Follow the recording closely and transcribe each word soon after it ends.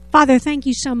Father, thank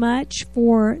you so much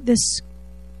for this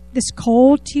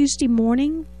cold Tuesday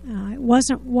morning. It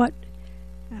wasn't what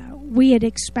we had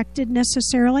expected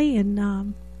necessarily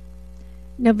in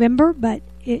November, but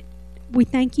we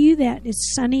thank you that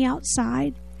it's sunny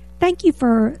outside. Thank you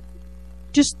for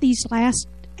just these last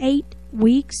 8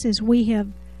 weeks as we have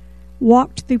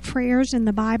walked through prayers in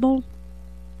the Bible.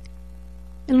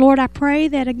 And Lord, I pray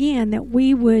that again that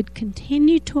we would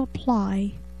continue to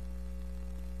apply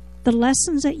the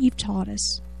lessons that you've taught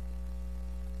us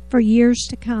for years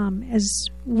to come as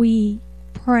we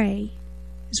pray,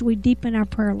 as we deepen our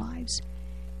prayer lives.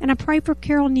 And I pray for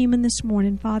Carol Newman this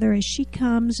morning, Father, as she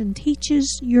comes and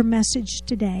teaches your message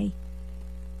today.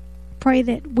 Pray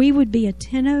that we would be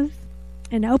attentive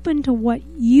and open to what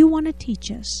you want to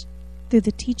teach us through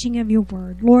the teaching of your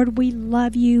word. Lord, we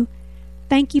love you.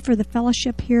 Thank you for the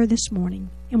fellowship here this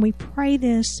morning. And we pray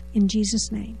this in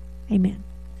Jesus' name. Amen.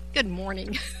 Good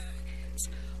morning. It's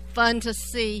fun to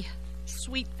see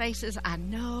sweet faces I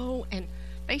know and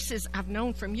faces I've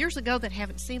known from years ago that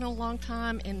haven't seen in a long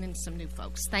time, and then some new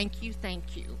folks. Thank you.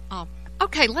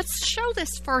 Okay, let's show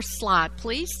this first slide,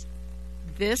 please.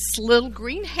 This little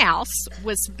green house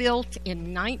was built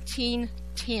in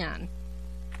 1910.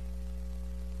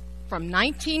 From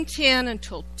 1910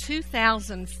 until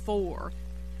 2004,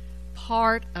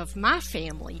 part of my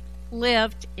family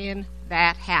lived in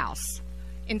that house.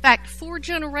 In fact, 4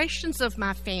 generations of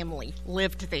my family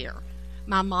lived there.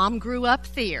 My mom grew up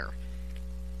there.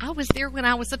 I was there when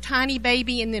I was a tiny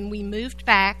baby, and then we moved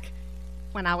back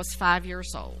when I was 5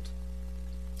 years old.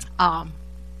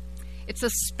 It's a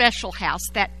special house.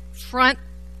 That front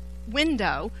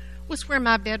window was where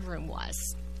my bedroom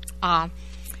was.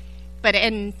 But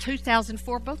in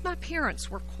 2004, both my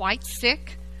parents were quite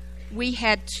sick. We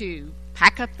had to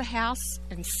pack up the house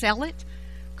and sell it.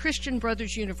 Christian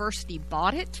Brothers University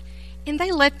bought it, and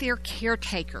they let their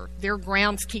caretaker, their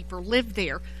groundskeeper, live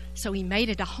there, so he made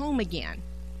it a home again.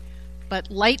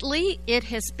 But lately, it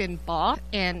has been bought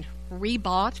and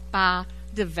rebought by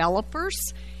developers,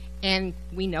 and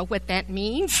we know what that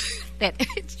means, that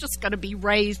it's just going to be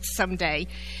raised someday.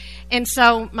 And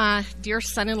so my dear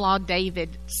son-in-law,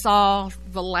 David, saw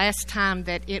the last time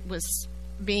that it was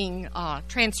being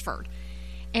transferred.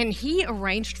 And he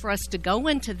arranged for us to go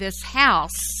into this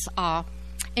house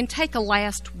and take a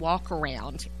last walk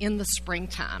around in the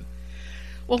springtime.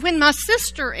 Well, when my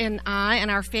sister and I and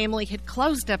our family had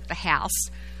closed up the house,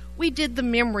 we did the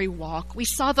memory walk. We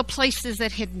saw the places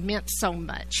that had meant so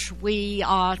much. We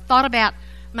thought about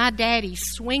my daddy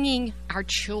swinging our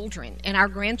children and our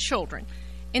grandchildren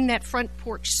in that front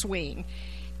porch swing.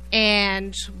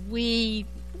 And we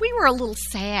were a little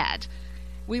sad.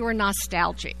 We were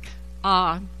nostalgic.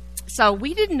 So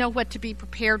we didn't know what to be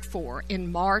prepared for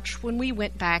in March when we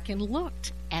went back and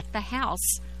looked at the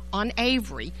house on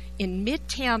Avery in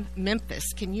Midtown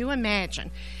Memphis. Can you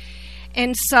imagine?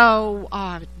 And so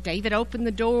David opened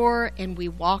the door and we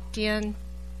walked in.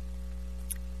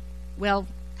 Well,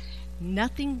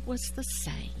 nothing was the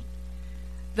same.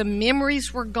 The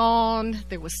memories were gone.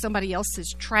 There was somebody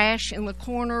else's trash in the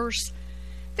corners.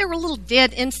 There were little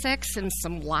dead insects and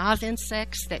some live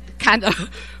insects that kind of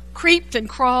creeped and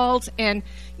crawled. And,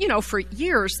 you know, for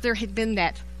years there had been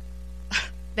that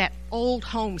old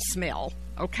home smell,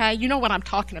 okay? You know what I'm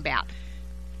talking about.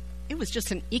 It was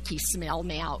just an icky smell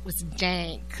now. It was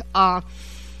dank.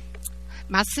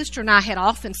 My sister and I had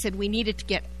often said we needed to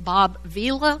get Bob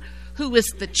Vila, who was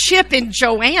the Chip and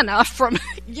Joanna from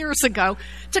years ago,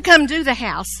 to come do the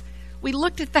house. We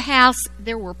looked at the house.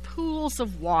 There were pools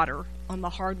of water on the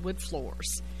hardwood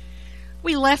floors.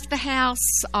 We left the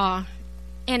house,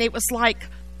 and it was like,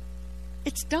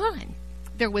 it's done.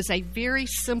 There was a very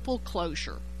simple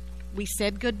closure. We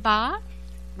said goodbye.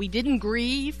 We didn't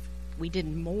grieve. We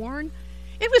didn't mourn.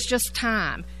 It was just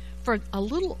time for a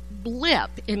little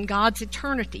blip in God's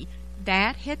eternity.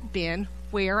 That had been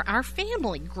where our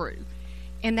family grew.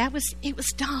 And it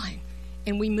was done.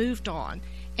 And we moved on.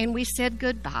 And we said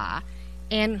goodbye.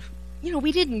 And, you know,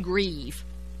 we didn't grieve.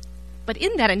 But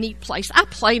isn't that a neat place? I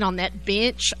played on that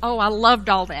bench. Oh, I loved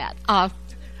all that.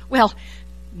 Well,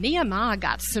 Nehemiah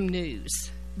got some news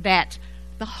that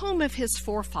the home of his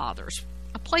forefathers,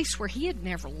 a place where he had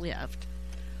never lived,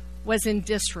 was in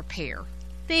disrepair.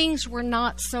 Things were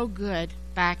not so good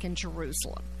back in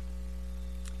Jerusalem.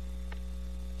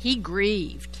 He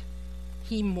grieved.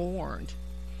 He mourned.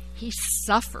 He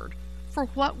suffered for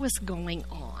what was going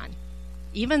on.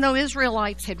 Even though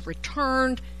Israelites had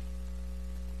returned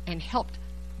and helped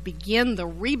begin the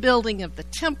rebuilding of the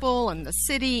temple and the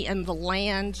city and the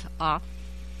land,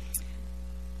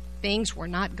 things were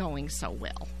not going so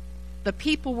well. The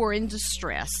people were in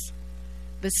distress.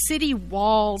 The city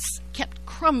walls kept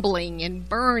crumbling and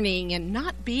burning and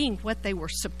not being what they were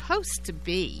supposed to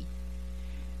be.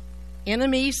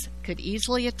 Enemies could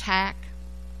easily attack.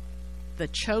 The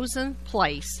chosen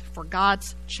place for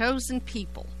God's chosen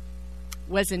people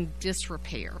was in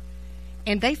disrepair,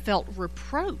 and they felt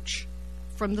reproach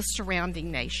from the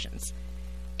surrounding nations.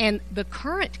 And the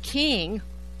current king,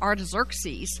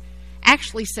 Artaxerxes,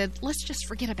 actually said, let's just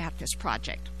forget about this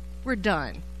project. We're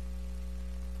done.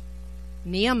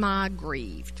 Nehemiah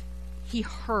grieved. He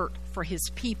hurt for his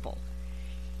people.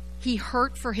 He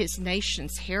hurt for his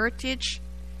nation's heritage.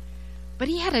 But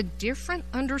he had a different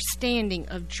understanding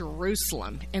of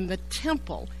Jerusalem and the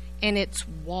temple and its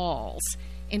walls.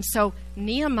 And so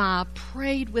Nehemiah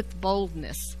prayed with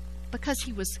boldness because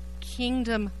he was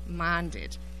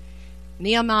kingdom-minded.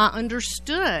 Nehemiah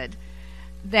understood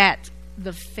that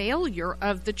the failure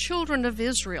of the children of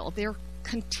Israel, their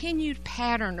continued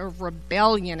pattern of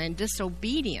rebellion and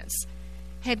disobedience,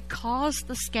 had caused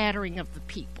the scattering of the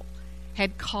people,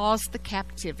 had caused the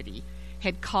captivity,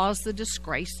 had caused the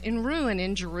disgrace and ruin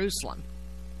in Jerusalem.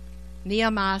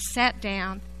 Nehemiah sat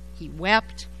down, he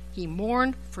wept, he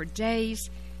mourned for days,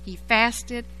 he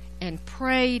fasted and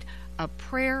prayed a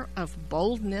prayer of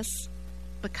boldness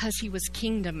because he was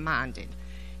kingdom-minded.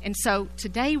 And so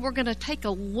today we're going to take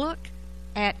a look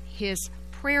at his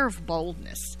prayer of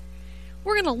boldness.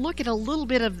 We're going to look at a little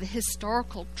bit of the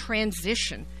historical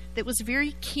transition that was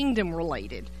very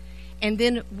kingdom-related. And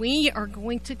then we are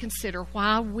going to consider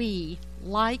why we,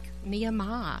 like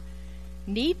Nehemiah,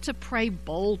 need to pray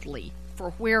boldly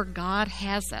for where God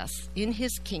has us in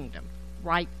his kingdom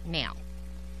right now.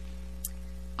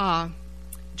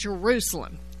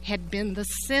 Jerusalem had been the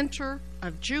center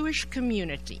of Jewish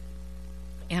community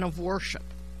and of worship.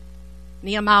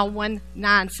 Nehemiah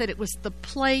 1:9 said it was the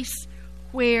place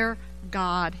where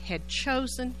God had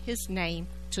chosen his name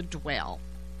to dwell.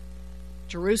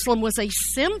 Jerusalem was a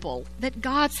symbol that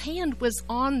God's hand was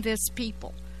on this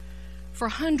people. For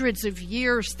hundreds of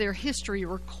years, their history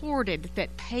recorded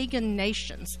that pagan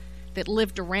nations that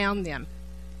lived around them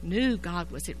knew God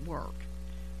was at work.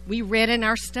 We read in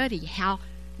our study how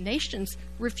nations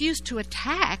refused to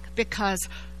attack because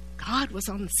God was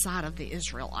on the side of the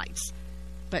Israelites.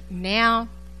 But now,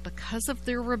 because of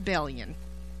their rebellion,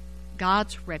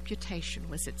 God's reputation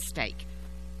was at stake.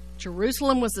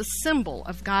 Jerusalem was a symbol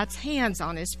of God's hands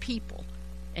on his people.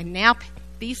 And now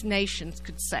these nations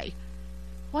could say,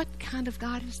 what kind of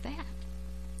God is that?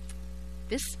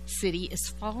 This city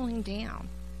is falling down.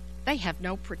 They have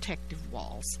no protective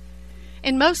walls.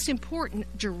 And most important,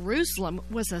 Jerusalem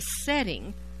was a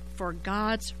setting for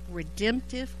God's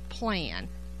redemptive plan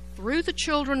through the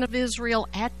children of Israel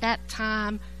at that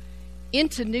time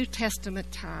into New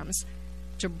Testament times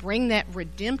to bring that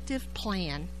redemptive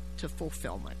plan to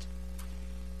fulfillment.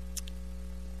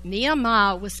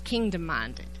 Nehemiah was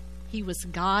kingdom-minded. He was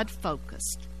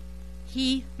God-focused.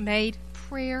 He made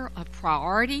prayer a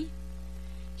priority.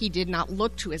 He did not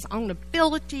look to his own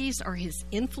abilities or his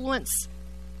influence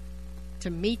to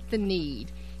meet the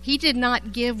need. He did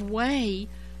not give way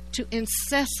to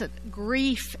incessant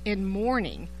grief and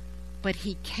mourning, but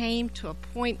he came to a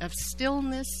point of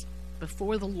stillness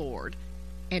before the Lord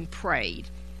and prayed.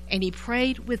 And he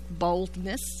prayed with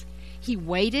boldness. He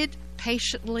waited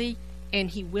patiently, and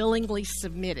he willingly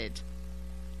submitted.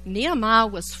 Nehemiah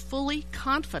was fully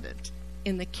confident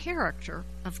in the character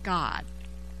of God.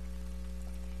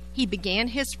 He began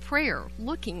his prayer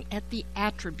looking at the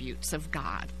attributes of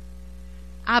God.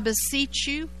 I beseech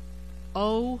you,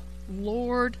 O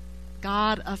Lord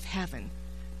God of heaven,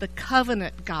 the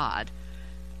covenant God,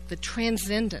 the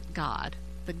transcendent God,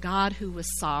 the God who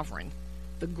was sovereign,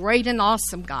 the great and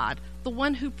awesome God, the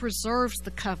one who preserves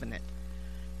the covenant,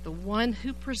 the one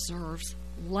who preserves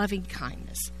loving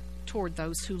kindness toward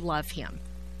those who love him.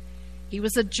 He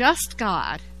was a just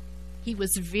God. He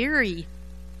was very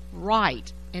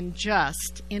right and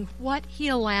just in what he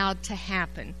allowed to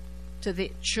happen to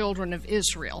the children of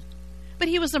Israel. But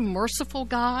he was a merciful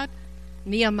God.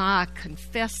 Nehemiah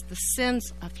confessed the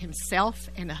sins of himself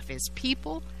and of his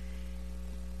people,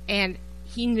 and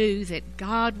he knew that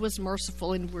God was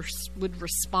merciful and would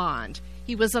respond.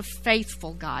 He was a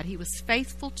faithful God. He was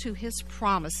faithful to his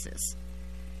promises.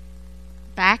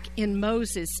 Back in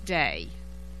Moses' day,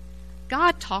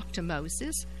 God talked to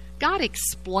Moses. God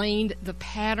explained the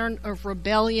pattern of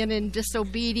rebellion and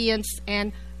disobedience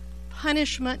and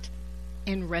punishment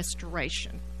and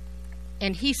restoration.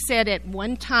 And he said at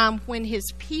one time when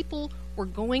his people were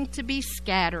going to be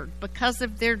scattered because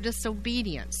of their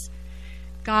disobedience,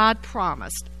 God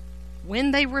promised,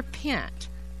 when they repent,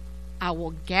 I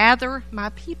will gather my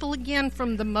people again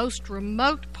from the most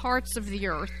remote parts of the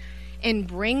earth, and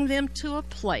bring them to a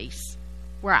place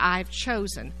where I've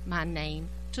chosen my name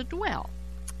to dwell.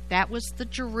 That was the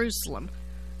Jerusalem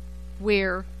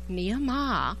where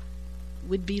Nehemiah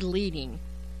would be leading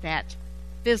that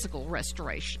physical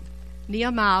restoration.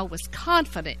 Nehemiah was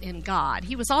confident in God.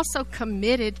 He was also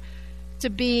committed to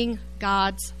being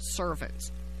God's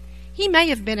servant. He may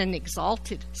have been an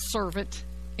exalted servant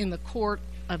in the court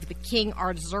of the king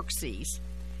Artaxerxes.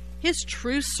 His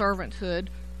true servanthood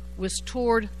was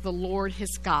toward the Lord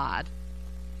his God.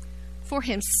 For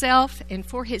himself and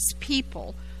for his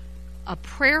people, a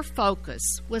prayer focus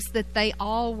was that they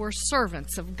all were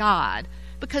servants of God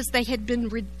because they had been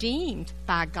redeemed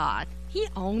by God. He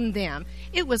owned them.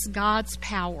 It was God's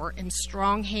power and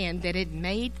strong hand that had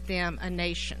made them a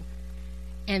nation.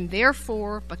 And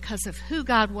therefore, because of who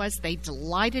God was, they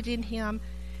delighted in him.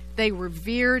 They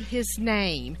revered his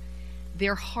name.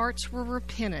 Their hearts were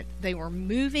repentant. They were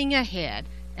moving ahead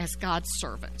as God's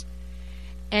servant.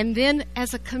 And then,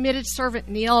 as a committed servant,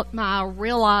 Nehemiah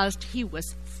realized he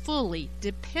was fully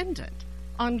dependent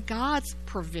on God's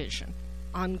provision,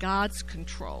 on God's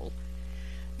control.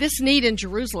 This need in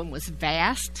Jerusalem was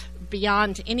vast,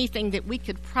 beyond anything that we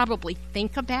could probably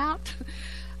think about.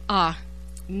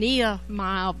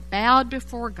 Nehemiah bowed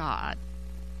before God.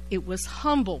 It was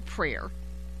humble prayer.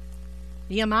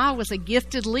 Nehemiah was a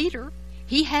gifted leader.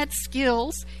 He had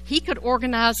skills. He could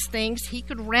organize things. He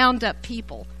could round up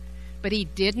people. But he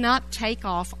did not take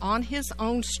off on his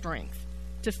own strength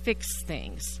to fix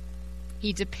things.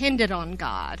 He depended on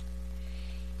God.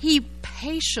 He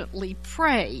patiently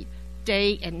prayed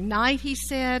day and night, he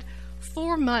said.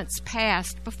 4 months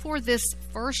passed before this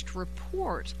first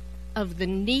report of the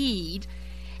need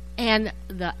and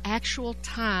the actual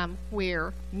time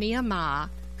where Nehemiah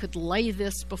could lay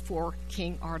this before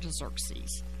King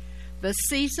Artaxerxes. The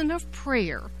season of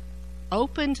prayer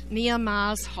opened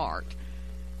Nehemiah's heart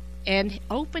and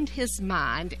opened his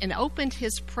mind and opened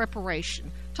his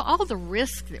preparation to all the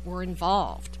risks that were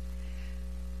involved,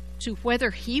 to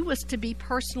whether he was to be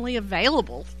personally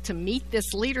available to meet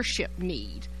this leadership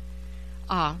need,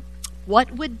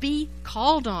 what would be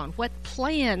called on, what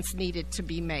plans needed to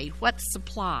be made, what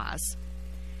supplies,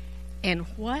 and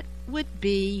what would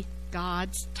be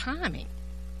God's timing.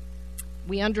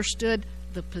 We understood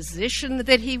the position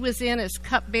that he was in as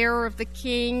cupbearer of the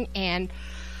king, and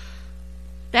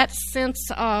that sense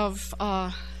of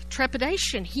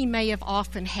trepidation he may have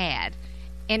often had,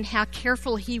 and how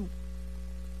careful he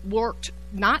worked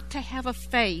not to have a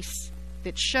face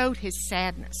that showed his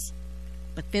sadness.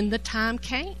 But then the time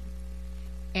came,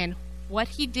 and what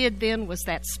he did then was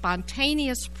that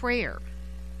spontaneous prayer.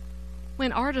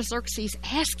 When Artaxerxes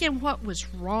asked him what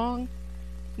was wrong,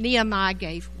 Nehemiah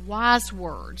gave wise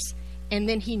words, and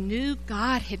then he knew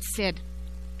God had said,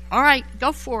 all right,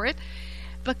 go for it,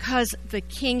 because the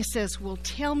king says, well,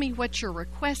 tell me what your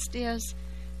request is,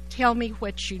 tell me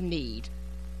what you need.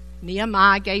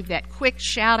 Nehemiah gave that quick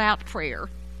shout-out prayer.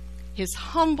 His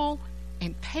humble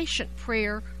and patient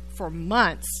prayer for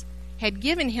months had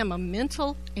given him a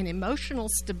mental and emotional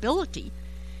stability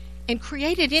and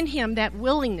created in him that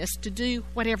willingness to do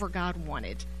whatever God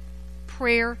wanted.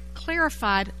 Prayer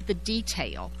clarified the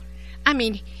detail. I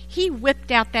mean, he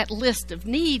whipped out that list of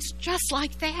needs just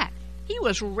like that. He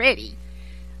was ready.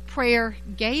 Prayer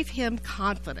gave him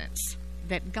confidence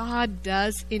that God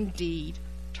does indeed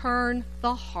turn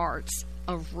the hearts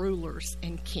of rulers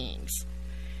and kings.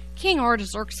 King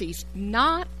Artaxerxes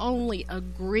not only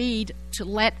agreed to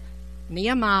let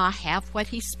Nehemiah have what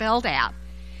he spelled out,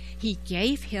 he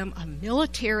gave him a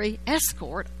military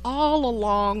escort all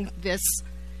along this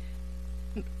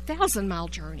 1,000-mile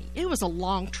journey. It was a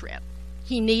long trip.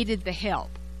 He needed the help.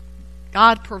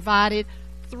 God provided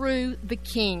through the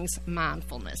king's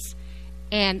mindfulness.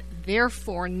 And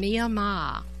therefore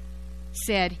Nehemiah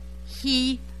said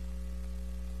he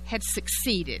had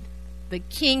succeeded. The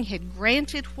king had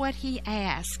granted what he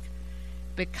asked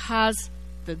because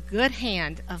the good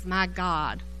hand of my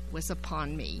God was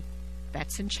upon me.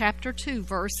 That's in chapter 2,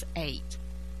 verse 8.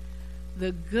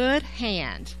 The good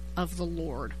hand of the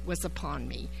Lord was upon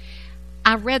me.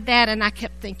 I read that and I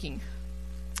kept thinking,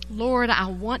 Lord, I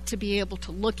want to be able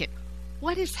to look at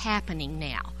what is happening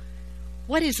now,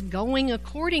 what is going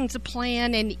according to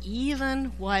plan, and even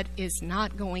what is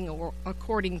not going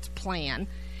according to plan,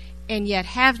 and yet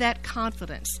have that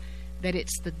confidence that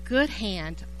it's the good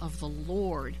hand of the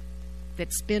Lord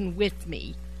that's been with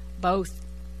me, both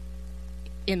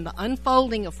in the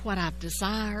unfolding of what I've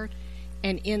desired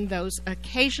and in those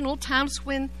occasional times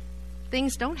when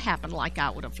things don't happen like I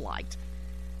would have liked.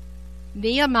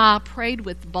 Nehemiah prayed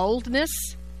with boldness.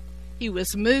 He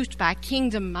was moved by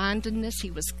kingdom-mindedness.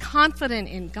 He was confident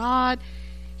in God.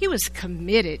 He was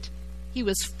committed. He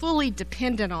was fully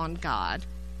dependent on God.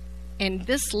 And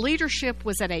this leadership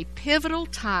was at a pivotal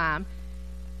time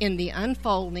in the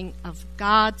unfolding of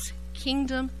God's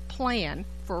kingdom plan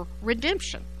for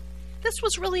redemption. This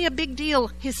was really a big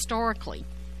deal historically.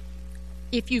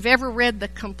 If you've ever read the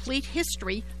complete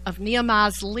history of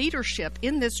Nehemiah's leadership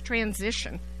in this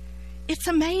transition, it's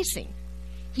amazing.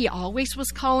 He always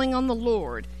was calling on the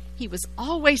Lord. He was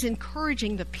always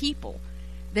encouraging the people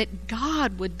that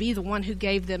God would be the one who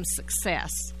gave them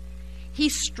success. He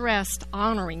stressed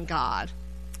honoring God,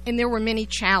 and there were many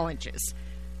challenges.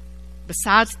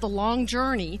 Besides the long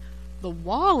journey, the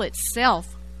wall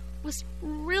itself was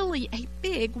really a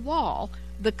big wall.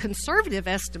 The conservative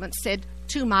estimate said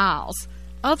 2 miles.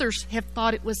 Others have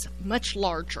thought it was much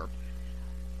larger.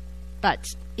 But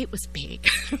it was big,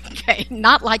 okay,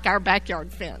 not like our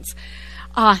backyard fence.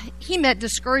 He met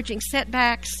discouraging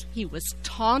setbacks. He was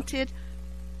taunted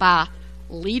by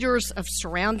leaders of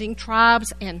surrounding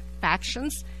tribes and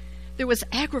factions. There was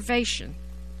aggravation.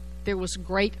 There was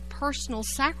great personal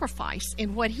sacrifice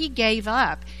in what he gave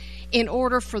up in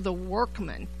order for the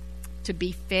workmen to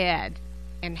be fed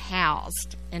and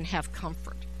housed and have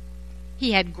comfort.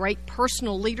 He had great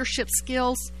personal leadership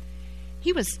skills.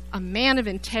 He was a man of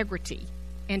integrity.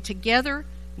 And together,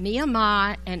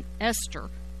 Nehemiah and Ezra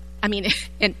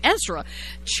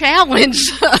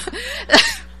challenged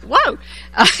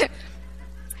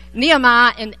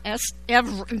Nehemiah and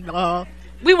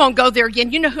we won't go there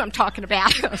again. You know who I'm talking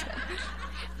about.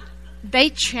 They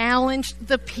challenged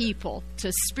the people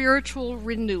to spiritual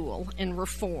renewal and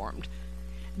reformed.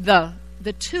 The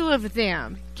two of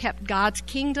them kept God's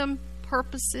kingdom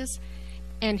purposes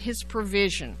and his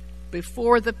provision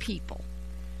before the people.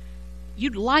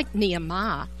 You'd like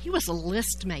Nehemiah. He was a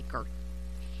list maker.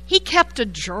 He kept a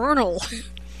journal.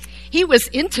 He was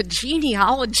into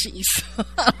genealogies.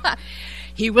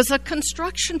 He was a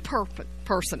construction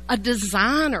person, a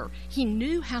designer. He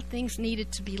knew how things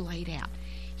needed to be laid out.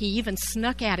 He even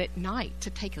snuck out at night to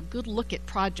take a good look at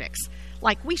projects,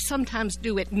 like we sometimes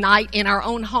do at night in our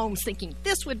own homes, thinking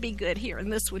this would be good here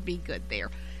and this would be good there.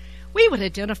 We would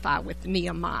identify with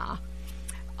Nehemiah.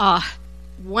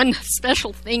 One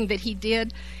special thing that he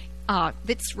did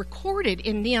that's recorded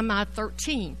in Nehemiah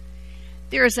 13,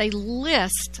 there is a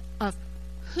list of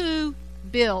who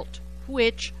built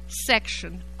which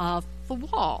section of the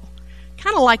wall.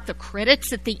 Kind of like the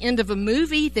credits at the end of a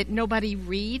movie that nobody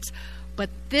reads, but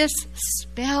this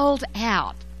spelled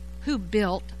out who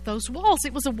built those walls.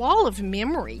 It was a wall of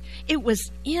memory. It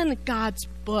was in God's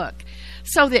book,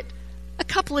 so that a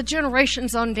couple of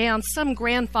generations on down, some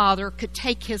grandfather could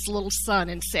take his little son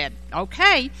and said,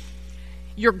 okay,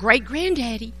 your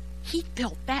great-granddaddy, he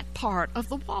built that part of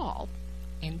the wall.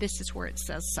 And this is where it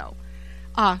says so.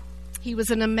 He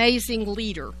was an amazing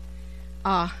leader.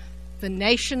 The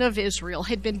nation of Israel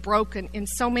had been broken in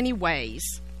so many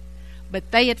ways, but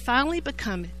they had finally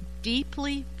become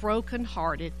deeply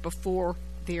brokenhearted before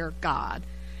their God.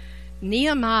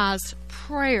 Nehemiah's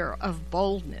prayer of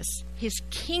boldness, his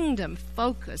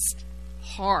kingdom-focused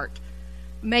heart,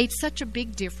 made such a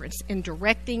big difference in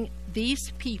directing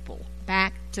these people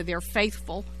back to their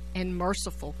faithful and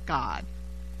merciful God.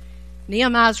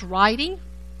 Nehemiah's writing,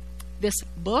 this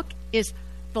book, is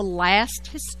the last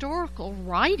historical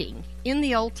writing in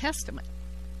the Old Testament.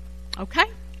 Okay,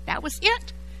 that was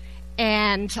it.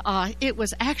 And it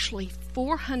was actually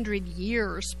 400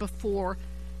 years before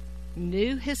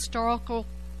new historical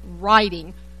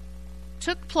writing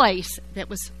took place that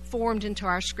was formed into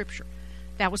our scripture.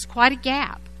 That was quite a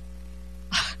gap.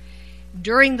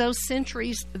 During those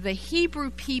centuries, the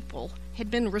Hebrew people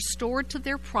had been restored to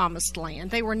their promised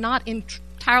land. They were not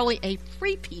entirely a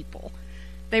free people.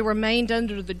 They remained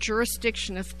under the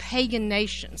jurisdiction of pagan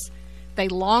nations. They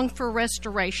longed for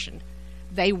restoration.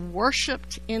 They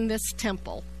worshiped in this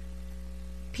temple.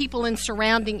 People in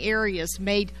surrounding areas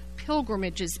made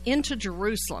pilgrimages into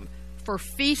Jerusalem for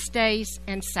feast days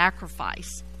and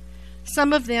sacrifice.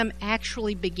 Some of them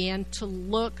actually began to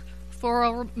look for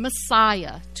a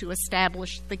Messiah to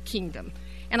establish the kingdom.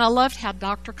 And I loved how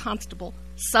Dr. Constable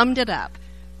summed it up.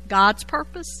 God's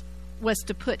purpose was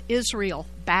to put Israel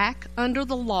back under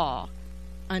the law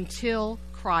until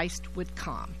Christ would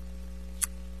come.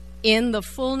 In the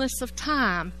fullness of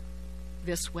time,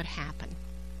 this would happen.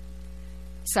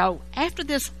 So after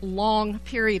this long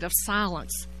period of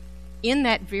silence, in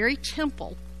that very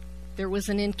temple, there was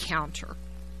an encounter,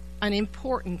 an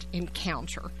important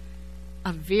encounter.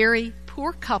 A very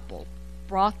poor couple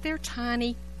brought their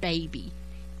tiny baby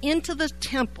into the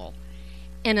temple,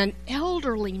 and an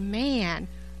elderly man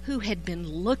who had been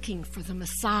looking for the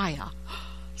Messiah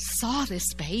saw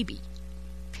this baby,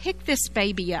 picked this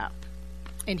baby up,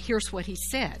 and here's what he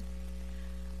said.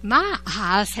 My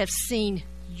eyes have seen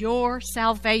your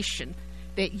salvation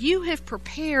that you have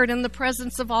prepared in the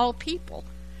presence of all people.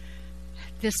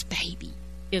 This baby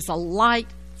is a light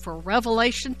for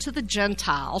revelation to the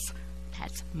Gentiles,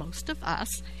 that's most of us,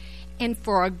 and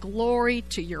for a glory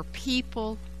to your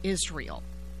people, Israel.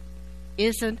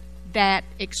 Isn't that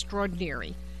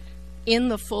extraordinary? In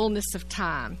the fullness of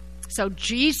time. So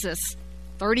Jesus,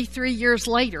 33 years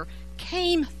later,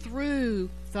 came through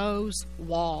those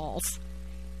walls.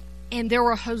 And there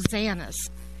were hosannas.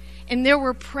 And there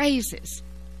were praises.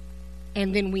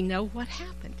 And then we know what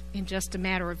happened in just a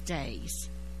matter of days.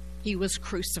 He was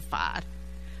crucified.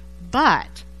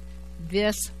 But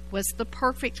this was the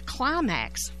perfect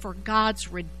climax for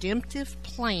God's redemptive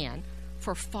plan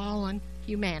for fallen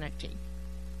humanity.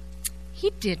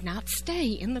 He did not stay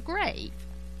in the grave.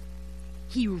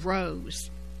 He rose.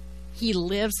 He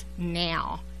lives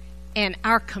now. And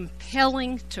our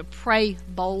compelling to pray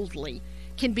boldly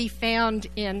can be found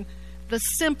in the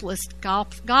simplest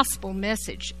gospel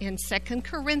message in 2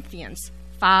 Corinthians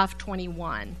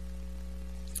 5:21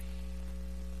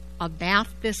 about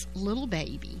this little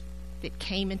baby that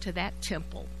came into that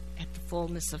temple at the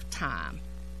fullness of time.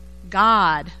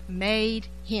 God made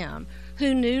him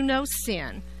who knew no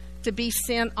sin to be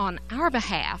sin on our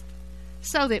behalf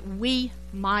so that we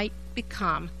might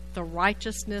become the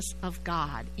righteousness of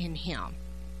God in him.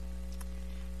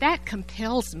 That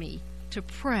compels me to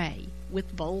pray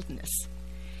with boldness.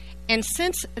 And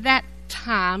since that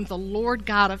time, the Lord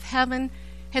God of heaven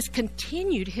has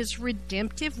continued his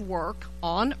redemptive work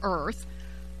on earth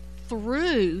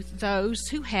through those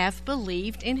who have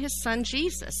believed in his Son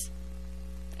Jesus.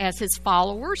 As his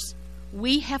followers,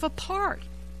 we have a part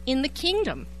in the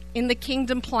kingdom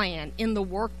plan, in the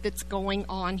work that's going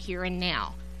on here and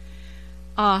now.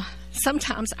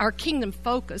 Sometimes our kingdom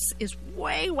focus is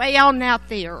way on out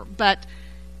there, but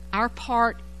our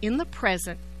part in the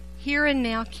present, here and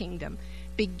now kingdom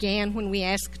began when we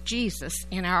asked Jesus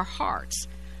in our hearts.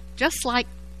 Just like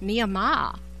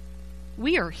Nehemiah,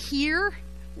 we are here,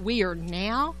 we are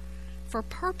now for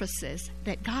purposes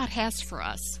that God has for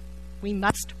us. We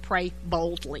must pray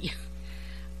boldly.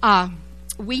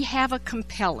 We have a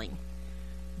compelling,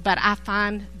 but I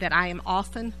find that I am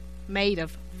often made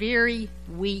of very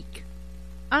weak,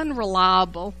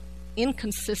 unreliable,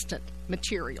 inconsistent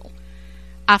material.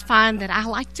 I find that I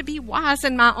like to be wise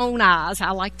in my own eyes.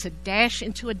 I like to dash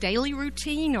into a daily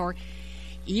routine or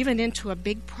even into a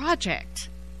big project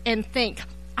and think,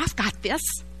 I've got this.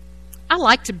 I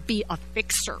like to be a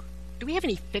fixer. Do we have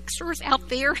any fixers out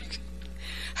there?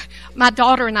 My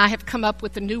daughter and I have come up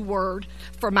with a new word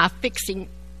for my fixing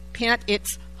pent.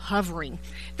 It's hovering.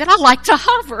 That I like to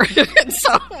hover. And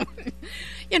so,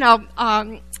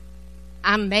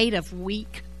 I'm made of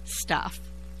weak stuff.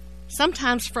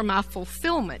 Sometimes for my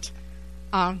fulfillment,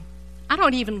 I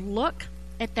don't even look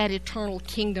at that eternal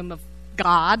kingdom of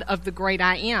God, of the great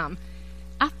I am.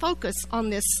 I focus on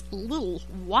this little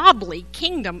wobbly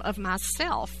kingdom of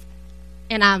myself,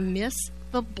 and I miss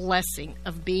the blessing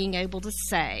of being able to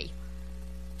say,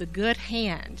 the good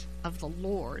hand of the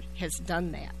Lord has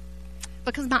done that,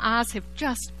 because my eyes have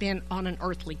just been on an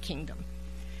earthly kingdom.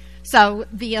 So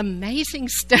the amazing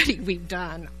study we've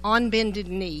done on Bended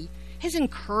Knee has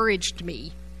encouraged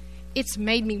me. It's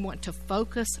made me want to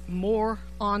focus more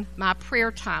on my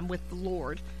prayer time with the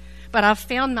Lord. But I've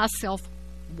found myself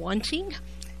wanting,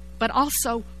 but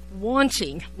also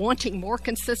wanting more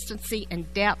consistency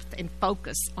and depth and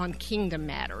focus on kingdom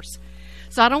matters.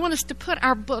 So I don't want us to put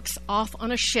our books off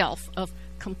on a shelf of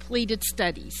completed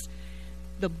studies.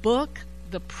 The book,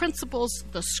 the principles,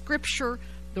 the scripture,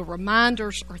 the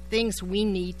reminders are things we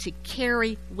need to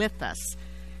carry with us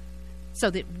so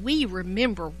that we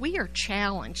remember we are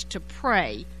challenged to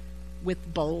pray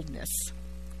with boldness.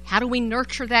 How do we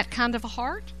nurture that kind of a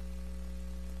heart?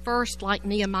 First, like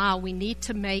Nehemiah, we need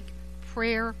to make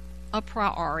prayer a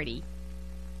priority.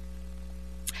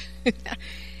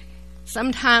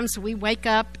 Sometimes we wake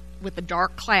up with a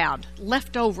dark cloud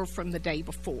left over from the day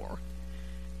before.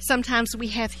 Sometimes we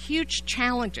have huge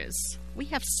challenges. We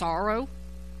have sorrow.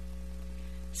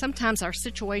 Sometimes our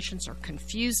situations are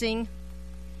confusing.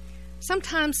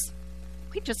 Sometimes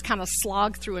we just kind of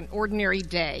slog through an ordinary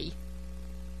day.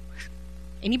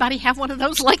 Anybody have one of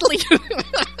those lately?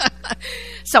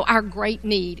 So our great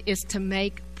need is to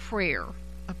make prayer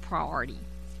a priority.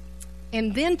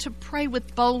 And then to pray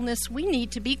with boldness, we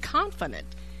need to be confident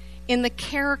in the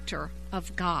character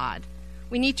of God.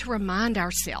 We need to remind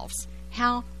ourselves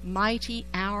how mighty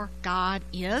our God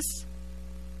is,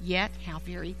 yet how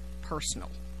very personal.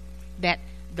 That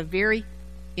the very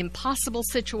impossible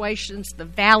situations, the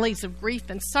valleys of grief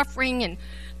and suffering, and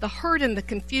the hurt and the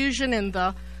confusion and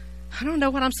the, I don't know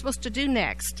what I'm supposed to do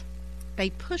next. They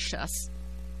push us,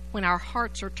 when our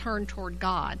hearts are turned toward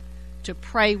God, to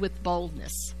pray with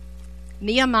boldness.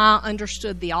 Nehemiah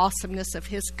understood the awesomeness of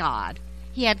his God.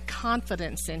 He had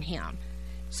confidence in him.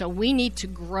 So we need to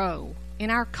grow in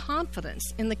our confidence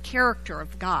in the character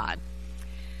of God.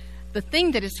 The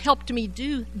thing that has helped me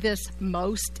do this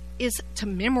most is to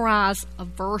memorize a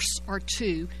verse or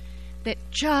two that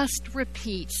just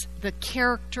repeats the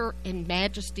character and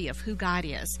majesty of who God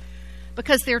is.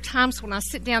 Because there are times when I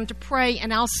sit down to pray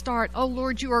and I'll start, "Oh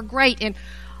Lord, you are great," and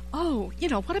 "Oh,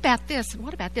 what about this and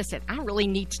what about this, and I really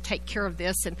need to take care of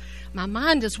this, and my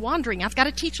mind is wandering. I've got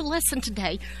to teach a lesson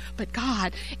today, but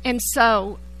God." And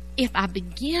so if I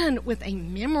begin with a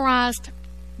memorized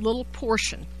little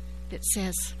portion that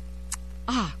says,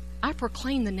 I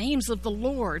proclaim the names of the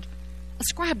Lord,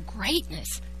 ascribe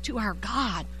greatness to our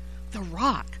God, the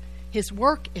rock. His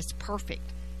work is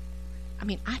perfect.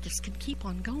 I just can keep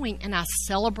on going, and I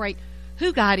celebrate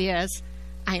who God is.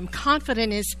 I am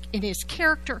confident in his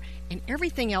character, and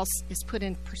everything else is put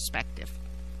in perspective.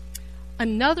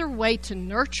 Another way to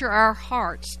nurture our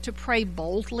hearts to pray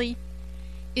boldly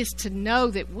is to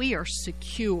know that we are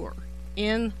secure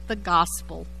in the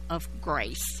gospel of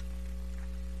grace.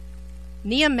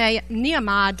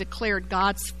 Nehemiah declared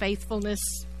God's faithfulness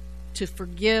to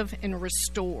forgive and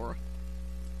restore.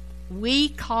 We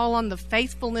call on the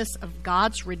faithfulness of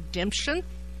God's redemption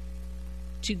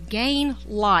to gain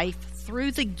life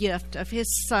through the gift of his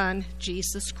Son,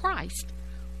 Jesus Christ.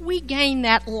 We gain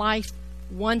that life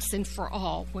once and for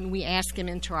all when we ask him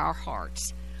into our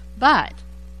hearts. But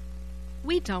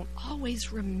we don't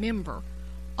always remember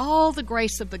all the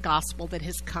grace of the gospel that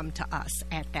has come to us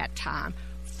at that time,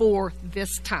 for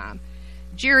this time.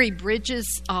 Jerry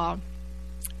Bridges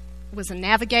was a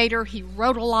navigator. He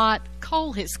wrote a lot.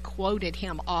 Cole has quoted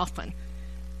him often.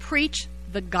 Preach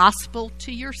the gospel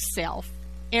to yourself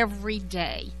every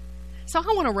day. So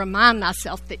I want to remind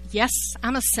myself that, yes,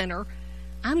 I'm a sinner.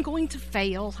 I'm going to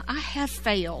fail. I have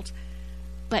failed.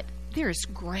 But there is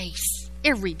grace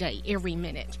every day, every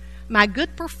minute. My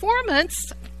good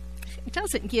performance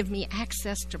doesn't give me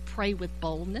access to pray with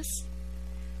boldness.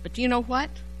 But you know what?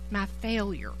 My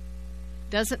failure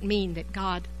doesn't mean that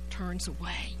God turns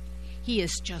away. He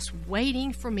is just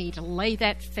waiting for me to lay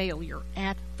that failure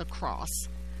at the cross.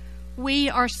 We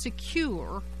are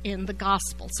secure in the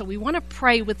gospel, so we want to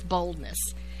pray with boldness.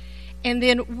 And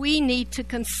then we need to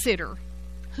consider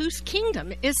whose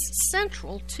kingdom is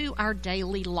central to our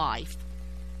daily life.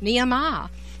 Nehemiah,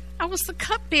 I was the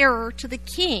cupbearer to the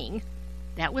king.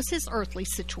 That was his earthly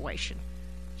situation.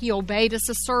 He obeyed as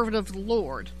a servant of the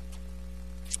Lord.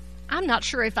 I'm not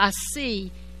sure if I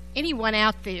see anyone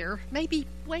out there, maybe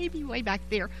way back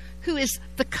there, who is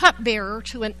the cupbearer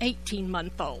to an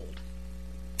 18-month-old.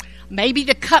 Maybe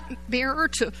the cupbearer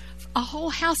to a whole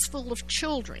house full of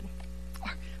children.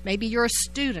 Or maybe you're a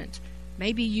student.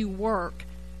 Maybe you work.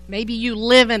 Maybe you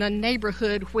live in a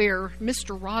neighborhood where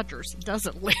Mr. Rogers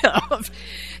doesn't live.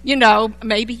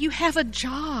 Maybe you have a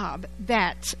job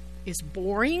that is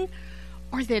boring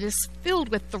or that is filled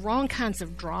with the wrong kinds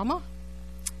of drama.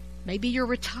 Maybe you're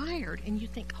retired and you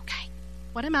think, okay,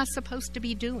 what am I supposed to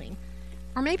be doing?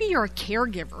 Or maybe you're a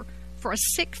caregiver for a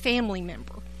sick family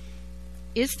member.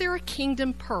 Is there a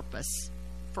kingdom purpose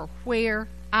for where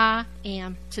I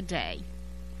am today?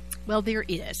 Well, there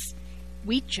is.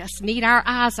 We just need our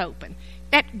eyes open.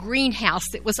 That greenhouse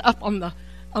that was up on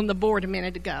the board a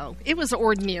minute ago, it was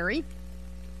ordinary.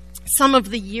 Some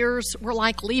of the years were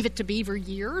like Leave It to Beaver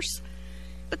years.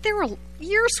 But there were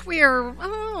years where,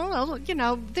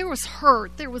 there was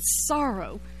hurt, there was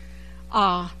sorrow.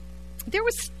 There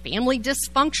was family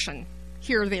dysfunction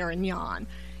here, there, and yon.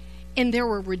 And there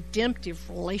were redemptive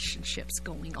relationships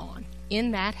going on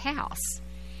in that house.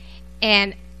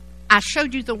 And I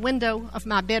showed you the window of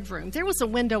my bedroom. There was a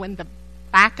window in the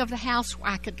back of the house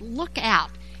where I could look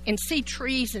out and see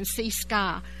trees and see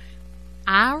sky.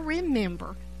 I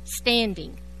remember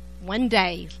standing one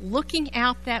day looking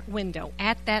out that window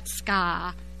at that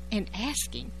sky and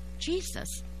asking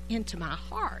Jesus into my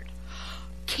heart.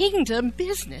 Kingdom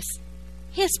business,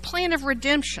 his plan of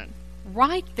redemption,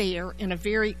 right there in a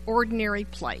very ordinary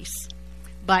place.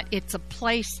 But it's a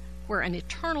place where an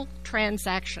eternal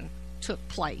transaction took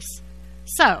place.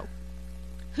 So,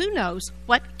 who knows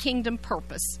what kingdom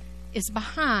purpose is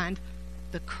behind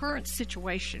the current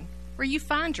situation where you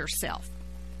find yourself?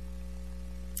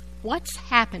 What's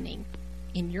happening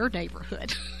in your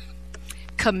neighborhood?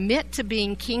 Commit to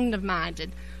being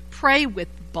kingdom-minded. Pray with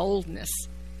boldness.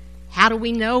 How do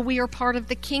we know we are part of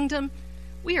the kingdom?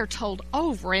 We are told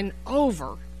over and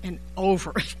over and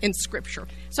over in Scripture.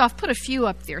 So I've put a few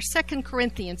up there. 2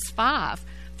 Corinthians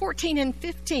 5:14 and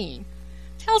 15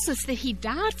 tells us that he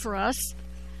died for us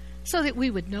so that we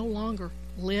would no longer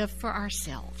live for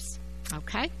ourselves.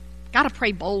 Okay? Got to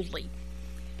pray boldly.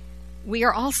 We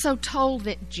are also told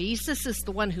that Jesus is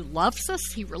the one who loves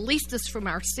us. He released us from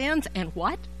our sins. And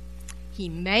what? He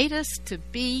made us to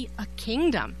be a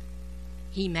kingdom.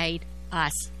 He made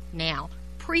us now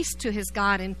priests to his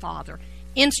God and Father,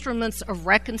 instruments of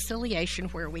reconciliation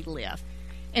where we live.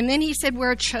 And then he said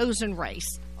we're a chosen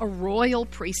race, a royal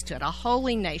priesthood, a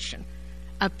holy nation,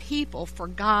 a people for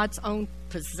God's own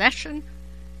possession,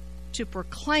 to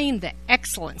proclaim the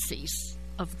excellencies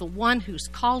of the one who's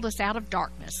called us out of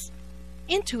darkness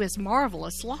into his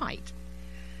marvelous light.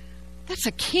 That's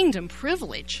a kingdom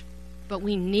privilege, but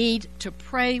we need to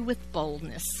pray with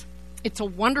boldness. It's a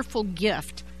wonderful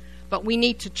gift, but we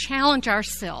need to challenge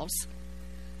ourselves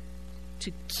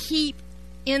to keep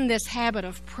in this habit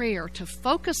of prayer, to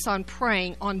focus on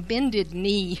praying on bended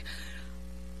knee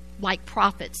like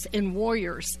prophets and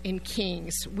warriors and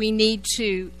kings. We need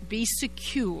to be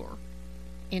secure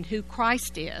in who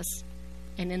Christ is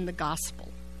and in the gospel.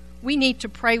 We need to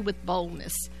pray with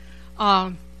boldness.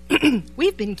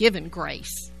 We've been given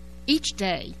grace each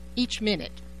day, each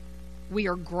minute. We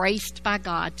are graced by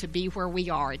God to be where we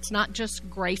are. It's not just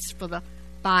grace for the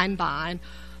by and by. And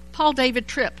Paul David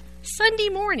Tripp, Sunday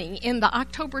morning in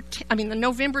the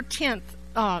November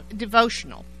 10th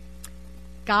devotional,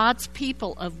 God's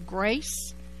people of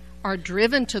grace are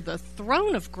driven to the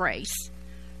throne of grace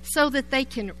so that they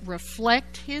can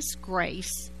reflect his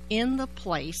grace in the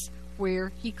place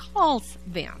where he calls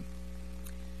them.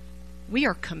 We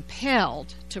are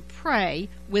compelled to pray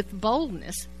with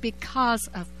boldness because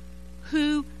of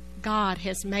who God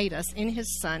has made us in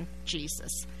his Son,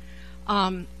 Jesus.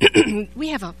 We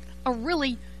have a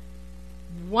really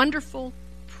wonderful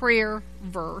prayer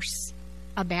verse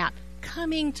about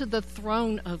coming to the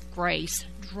throne of grace,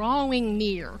 drawing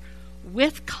near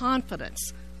with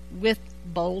confidence, with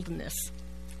boldness.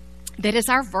 That is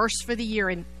our verse for the year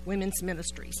in women's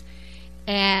ministries.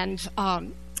 And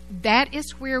that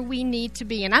is where we need to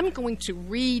be. And I'm going to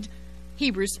read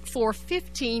Hebrews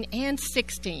 4:15 and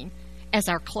 16 as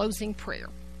our closing prayer.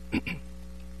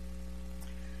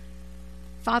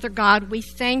 Father God, we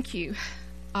thank you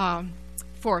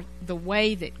for the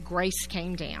way that grace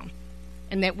came down,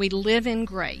 and that we live in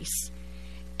grace,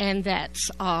 and that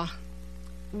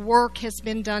work has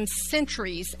been done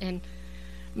centuries and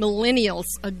millennials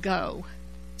ago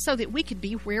so that we could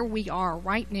be where we are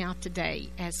right now today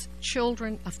as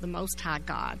children of the Most High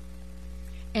God.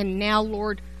 And now,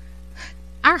 Lord,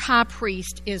 our high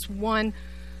priest is one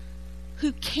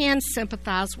who can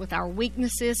sympathize with our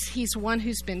weaknesses. He's one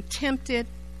who's been tempted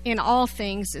in all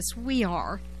things as we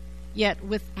are, yet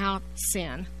without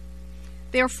sin.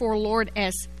 Therefore, Lord,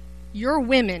 as your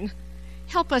women,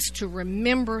 help us to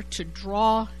remember to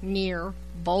draw near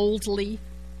boldly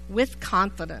with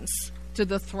confidence to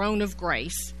the throne of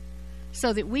grace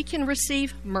so that we can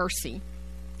receive mercy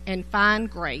and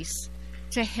find grace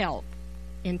to help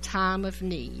in time of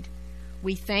need.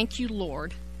 We thank you,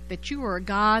 Lord, that you are a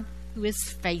God who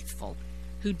is faithful,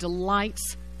 who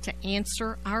delights to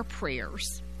answer our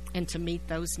prayers and to meet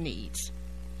those needs.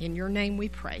 In your name we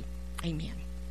pray. Amen.